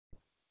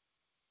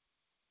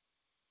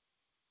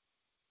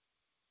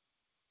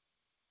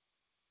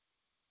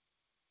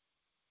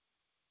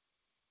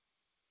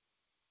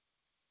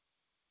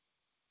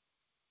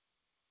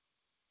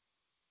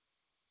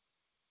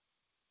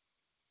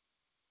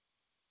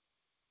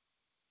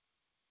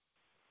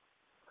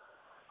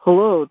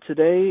Hello,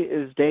 today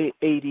is day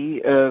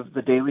 80 of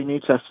the Daily New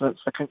Testament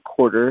second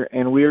quarter,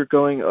 and we are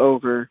going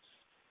over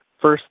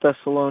First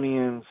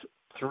Thessalonians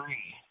 3.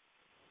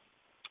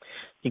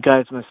 You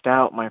guys missed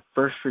out. My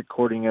first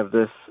recording of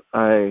this,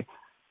 I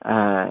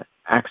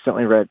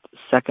accidentally read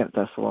Second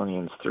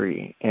Thessalonians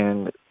 3,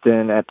 and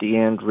then at the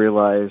end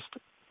realized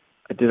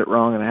I did it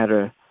wrong and I had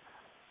to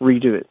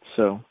redo it.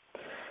 So,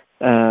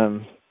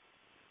 thought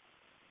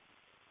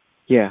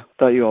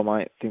you all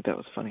might think that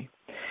was funny.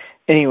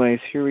 Anyways,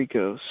 here we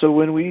go. So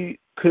when we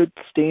could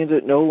stand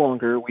it no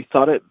longer, we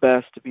thought it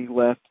best to be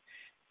left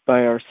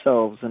by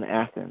ourselves in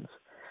Athens.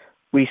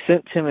 We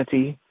sent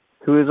Timothy,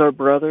 who is our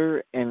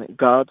brother and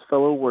God's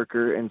fellow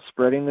worker in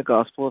spreading the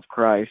gospel of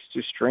Christ,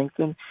 to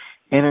strengthen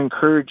and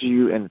encourage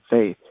you in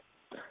faith,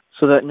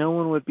 so that no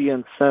one would be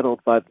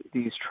unsettled by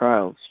these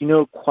trials. You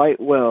know quite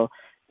well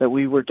that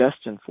we were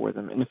destined for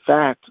them. In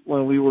fact,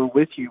 when we were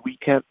with you, we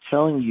kept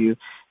telling you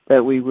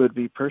that we would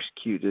be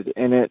persecuted,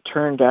 and it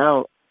turned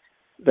out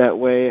that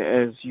way,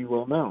 as you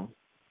will know.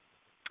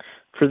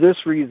 For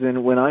this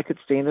reason, when I could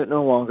stand it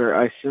no longer,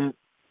 I sent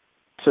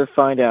to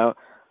find out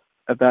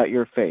about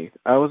your faith.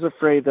 I was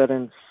afraid that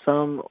in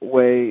some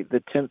way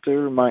the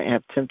tempter might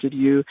have tempted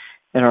you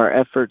and our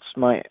efforts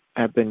might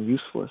have been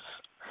useless.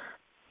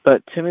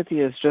 But Timothy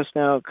has just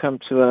now come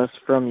to us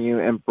from you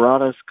and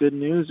brought us good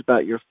news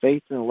about your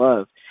faith and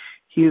love.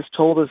 He has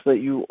told us that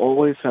you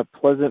always have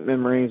pleasant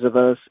memories of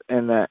us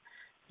and that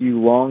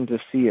you long to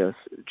see us,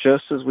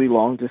 just as we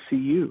long to see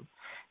you.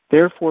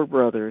 Therefore,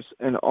 brothers,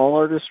 in all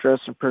our distress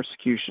and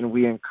persecution,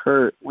 we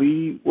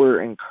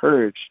were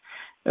encouraged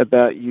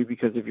about you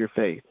because of your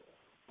faith.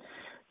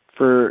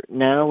 For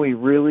now we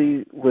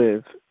really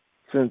live,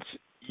 since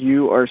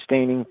you are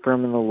standing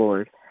firm in the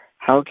Lord.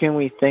 How can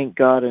we thank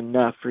God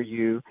enough for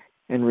you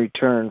in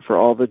return for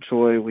all the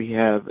joy we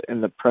have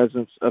in the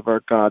presence of our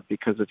God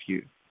because of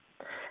you?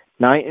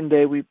 Night and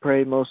day we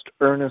pray most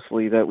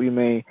earnestly that we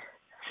may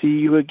see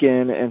you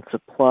again and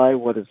supply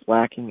what is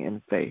lacking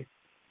in faith.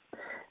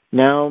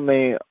 Now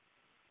may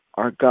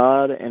our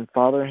God and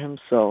Father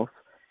himself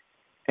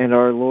and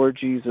our Lord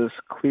Jesus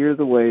clear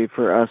the way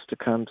for us to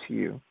come to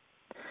you.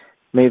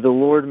 May the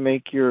Lord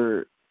make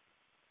your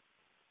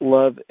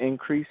love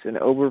increase and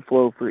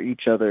overflow for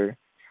each other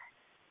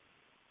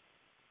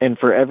and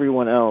for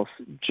everyone else,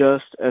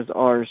 just as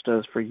ours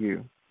does for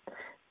you.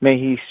 May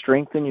he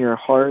strengthen your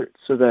heart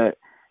so that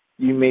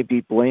you may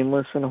be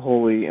blameless and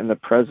holy in the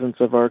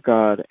presence of our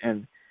God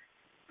and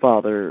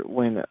Father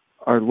when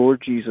our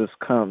Lord Jesus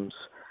comes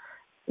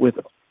with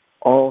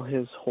all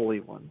his holy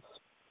ones.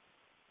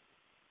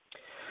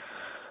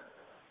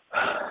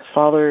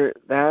 Father,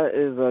 that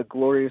is a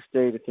glorious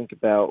day to think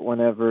about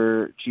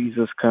whenever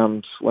Jesus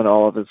comes when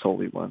all of his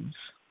holy ones.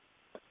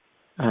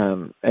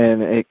 And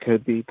it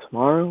could be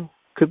tomorrow,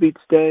 could be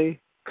today,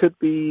 could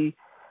be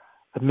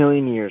a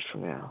million years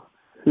from now.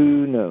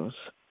 Who knows?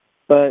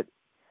 But,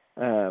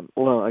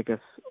 I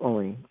guess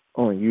only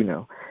you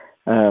know.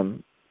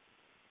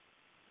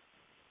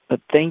 But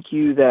thank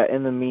you that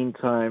in the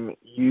meantime,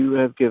 you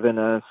have given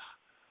us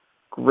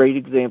great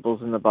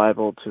examples in the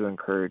Bible to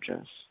encourage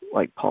us,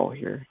 like Paul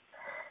here.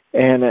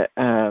 And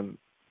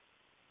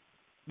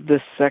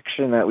this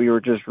section that we were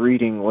just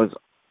reading was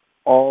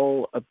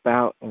all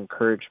about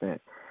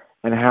encouragement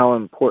and how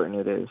important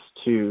it is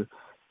to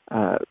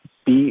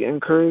be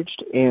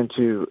encouraged and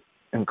to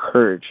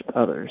encourage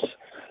others.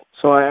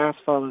 So I ask,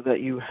 Father, that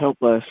you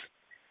help us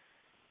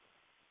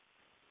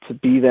to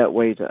be that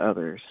way to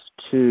others,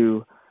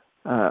 to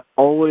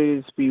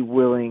always be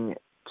willing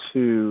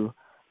to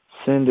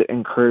send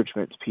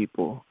encouragement to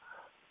people,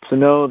 to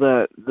know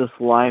that this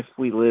life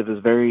we live is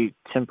very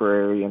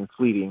temporary and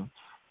fleeting,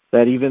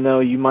 that even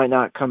though you might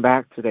not come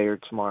back today or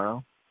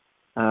tomorrow,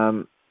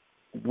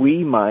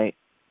 we might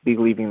be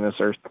leaving this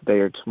earth today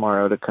or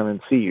tomorrow to come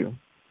and see you.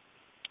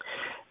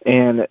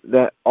 And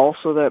that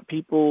also that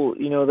people,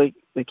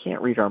 they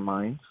can't read our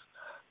minds.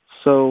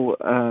 So,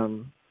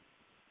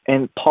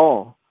 and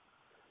Paul,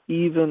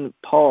 even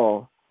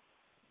Paul,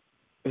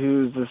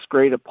 who's this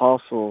great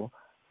apostle,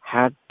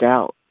 had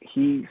doubt.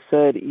 He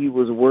said he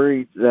was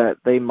worried that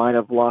they might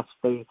have lost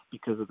faith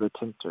because of the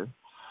tempter.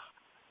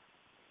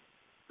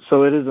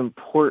 So it is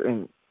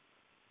important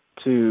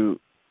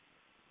to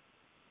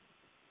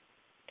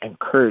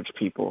encourage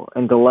people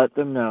and to let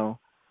them know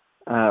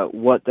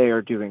what they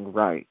are doing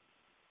right,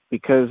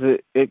 because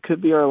it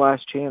could be our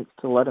last chance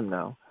to let them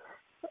know.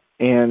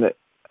 And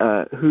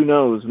who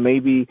knows,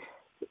 maybe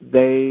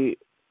they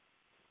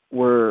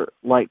were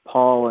like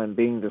Paul and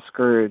being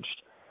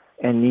discouraged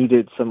and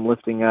needed some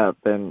lifting up,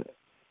 and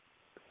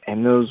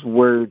those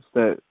words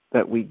that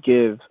we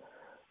give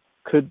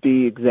could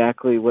be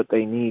exactly what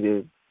they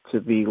needed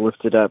to be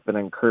lifted up and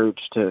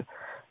encouraged to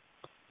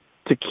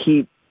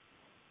keep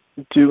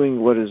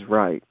doing what is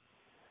right,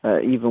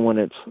 even when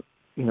it's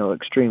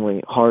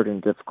extremely hard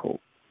and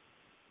difficult.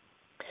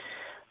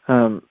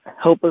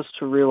 Help us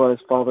to realize,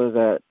 Father,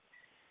 that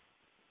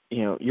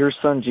your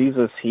son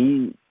Jesus,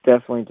 he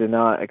definitely did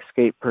not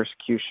escape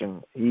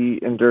persecution. He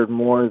endured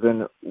more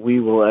than we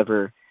will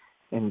ever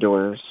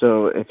endure.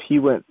 So if he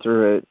went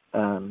through it,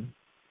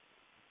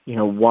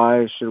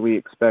 why should we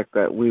expect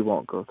that we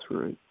won't go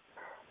through it?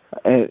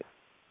 And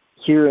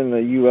here in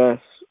the U.S.,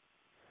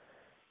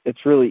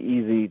 it's really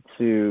easy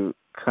to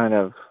kind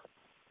of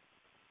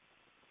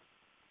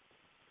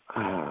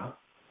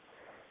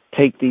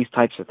take these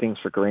types of things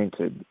for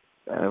granted.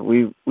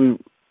 We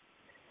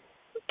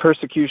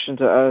persecution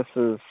to us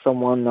is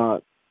someone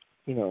not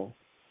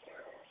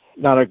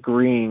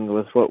agreeing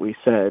with what we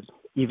said,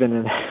 even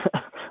in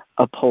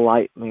a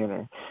polite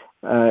manner.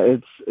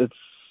 It's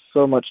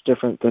so much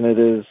different than it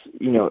is,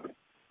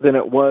 than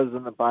it was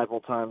in the Bible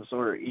times,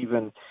 or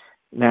even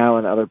now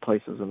in other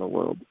places in the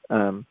world.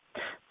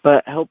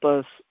 But help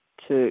us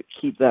to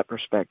keep that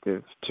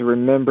perspective, to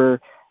remember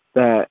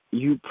that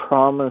you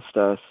promised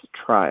us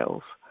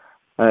trials.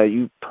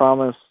 You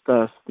promised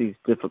us these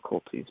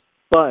difficulties,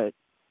 but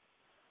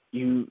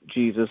you,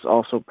 Jesus,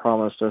 also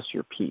promised us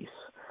your peace.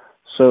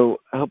 So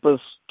help us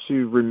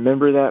to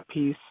remember that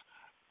peace,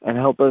 and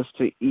help us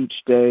to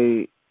each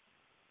day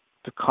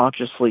to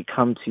consciously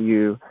come to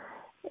you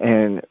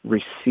and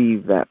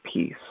receive that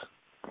peace.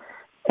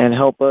 And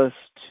help us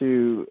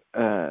to,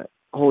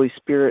 Holy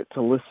Spirit,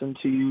 to listen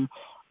to you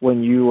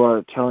when you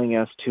are telling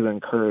us to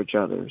encourage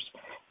others.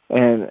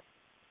 And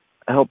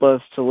help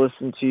us to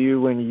listen to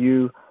you when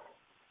you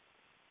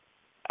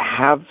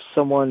have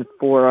someone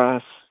for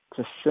us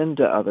to send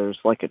to others,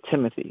 like a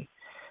Timothy.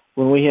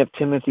 When we have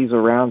Timothys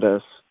around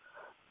us,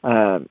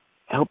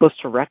 help us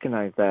to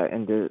recognize that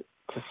and to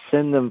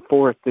send them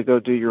forth to go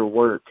do your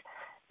work,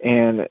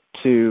 and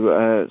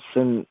to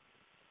send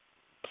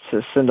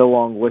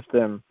along with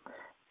them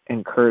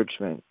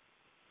encouragement.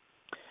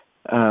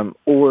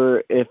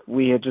 Or if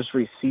we had just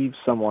received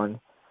someone,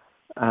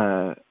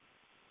 help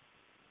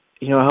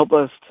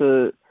us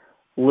to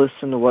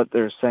listen to what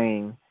they're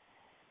saying,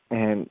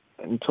 and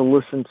to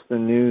listen to the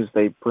news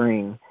they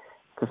bring,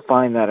 to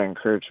find that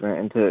encouragement,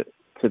 and to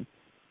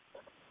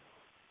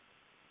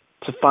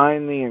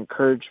find the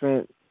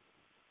encouragement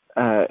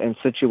in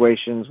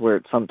situations where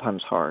it's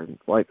sometimes hard,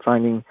 like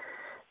finding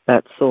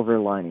that silver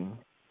lining.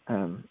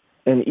 And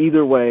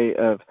either way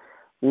of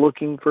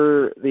looking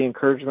for the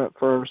encouragement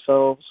for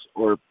ourselves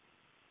or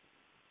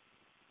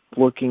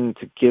looking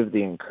to give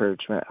the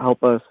encouragement,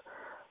 help us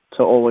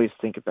to always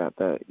think about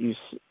that.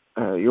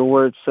 Your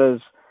word says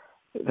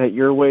that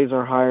your ways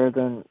are higher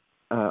than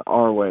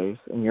our ways,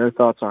 and your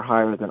thoughts are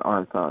higher than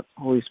our thoughts.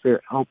 Holy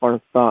Spirit, help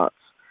our thoughts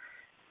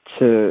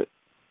to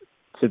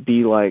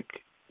be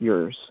like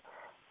yours.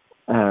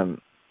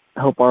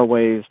 Help our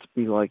ways to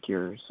be like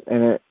yours.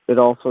 And it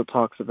also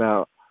talks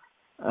about,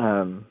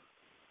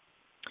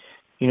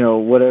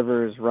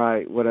 whatever is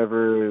right,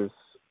 whatever is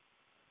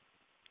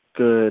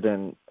good,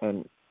 and it's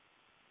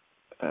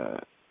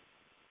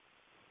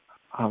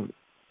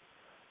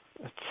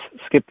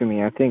skipping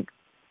me. I think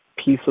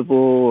peaceable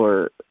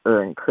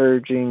or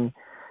encouraging.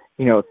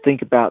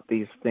 Think about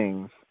these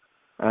things.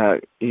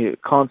 You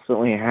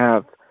constantly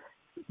have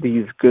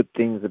these good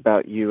things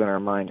about you in our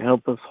mind.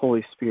 Help us,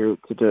 Holy Spirit,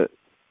 to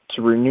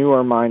renew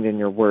our mind in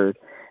your word,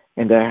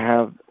 and to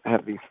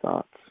have these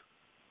thoughts.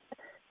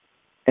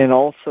 And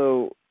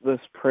also this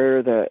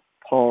prayer that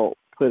Paul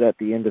put at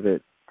the end of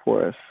it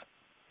for us.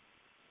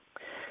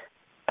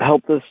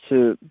 Help us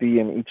to be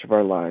in each of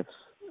our lives.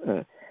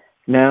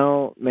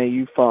 Now may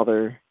you,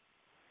 Father,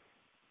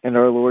 and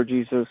our Lord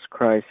Jesus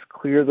Christ,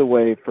 clear the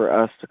way for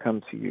us to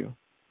come to you,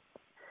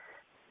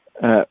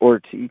 or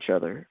to each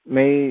other.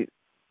 May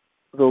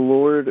the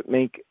Lord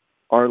make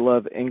our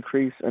love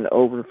increase and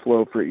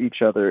overflow for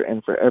each other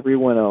and for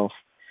everyone else,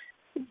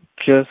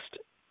 just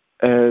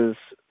as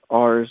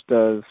ours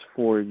does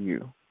for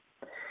you.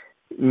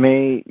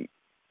 May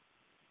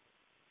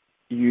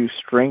you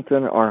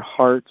strengthen our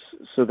hearts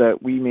so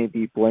that we may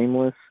be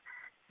blameless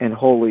and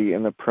holy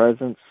in the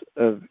presence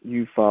of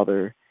you,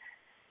 Father,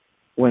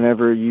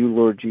 whenever you,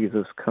 Lord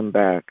Jesus, come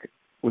back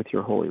with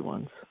your holy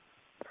ones.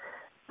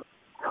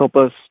 Help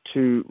us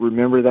to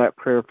remember that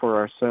prayer for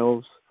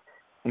ourselves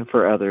and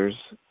for others,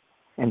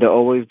 and to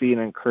always be an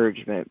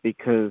encouragement,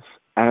 because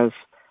as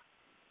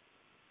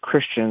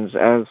Christians,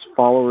 as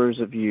followers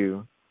of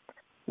you,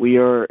 we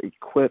are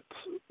equipped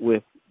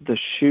with the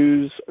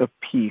shoes of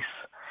peace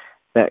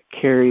that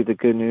carry the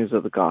good news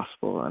of the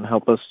gospel. And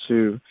help us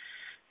to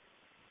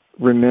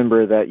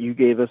remember that you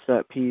gave us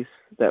that peace,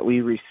 that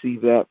we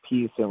receive that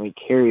peace, and we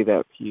carry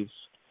that peace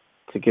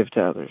to give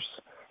to others.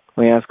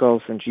 We ask all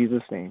this in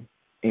Jesus' name.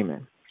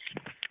 Amen.